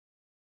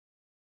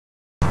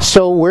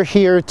So we're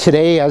here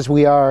today, as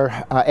we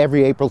are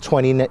every April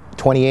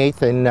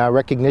 28th, in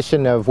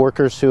recognition of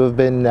workers who have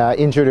been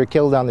injured or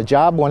killed on the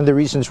job. One of the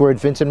reasons we're at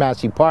Vincent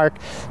Massey Park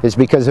is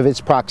because of its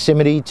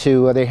proximity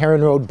to the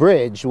Heron Road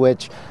Bridge,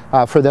 which,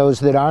 for those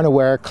that aren't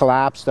aware,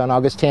 collapsed on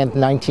August 10th,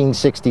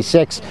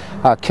 1966,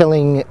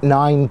 killing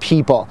 9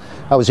 people.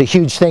 That was a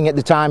huge thing at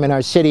the time in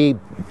our city.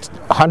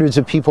 Hundreds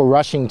of people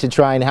rushing to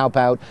try and help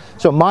out.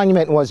 So a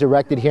monument was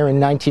erected here in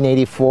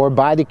 1984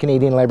 by the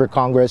Canadian Labour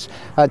Congress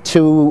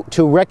to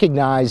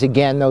recognize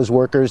again those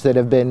workers that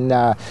have been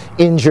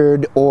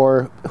injured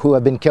or who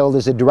have been killed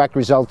as a direct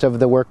result of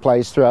the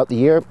workplace throughout the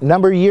year. A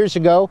number of years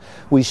ago,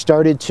 we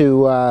started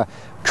to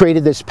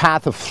created this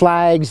path of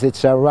flags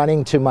that's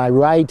running to my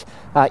right.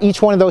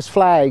 Each one of those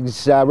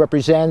flags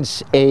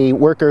represents a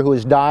worker who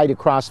has died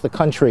across the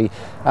country.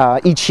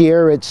 Each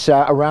year it's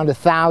around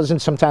 1,000,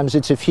 sometimes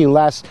it's a few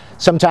less,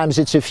 sometimes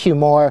it's a few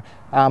more,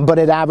 but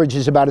it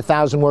averages about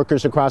 1,000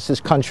 workers across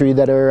this country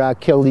that are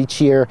killed each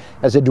year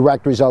as a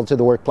direct result of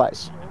the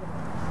workplace.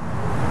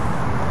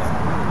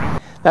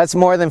 That's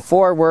more than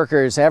 4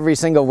 workers every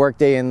single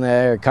workday in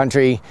the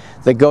country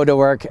that go to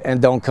work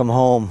and don't come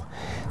home.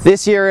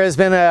 This year has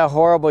been a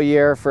horrible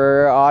year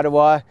for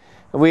Ottawa.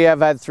 We have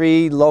had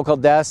 3 local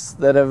deaths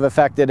that have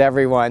affected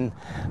everyone.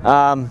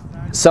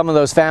 Some of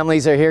those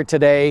families are here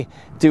today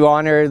to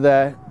honor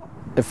the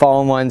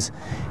fallen ones.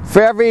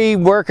 For every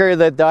worker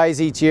that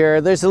dies each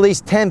year, there's at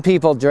least 10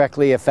 people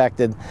directly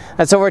affected.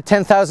 That's over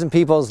 10,000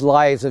 people's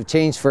lives have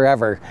changed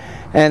forever.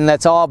 And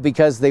that's all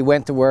because they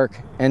went to work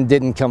and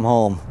didn't come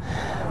home.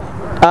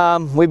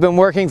 We've been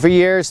working for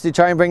years to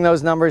try and bring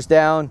those numbers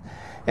down.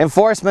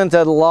 Enforcement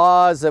of the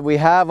laws that we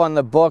have on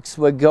the books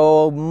would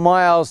go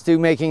miles to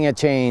making a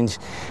change.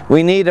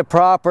 We need a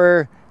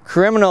proper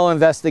criminal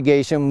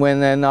investigation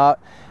when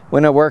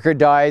a worker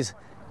dies,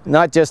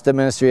 not just the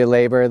Ministry of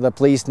Labour. The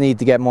police need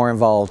to get more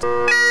involved.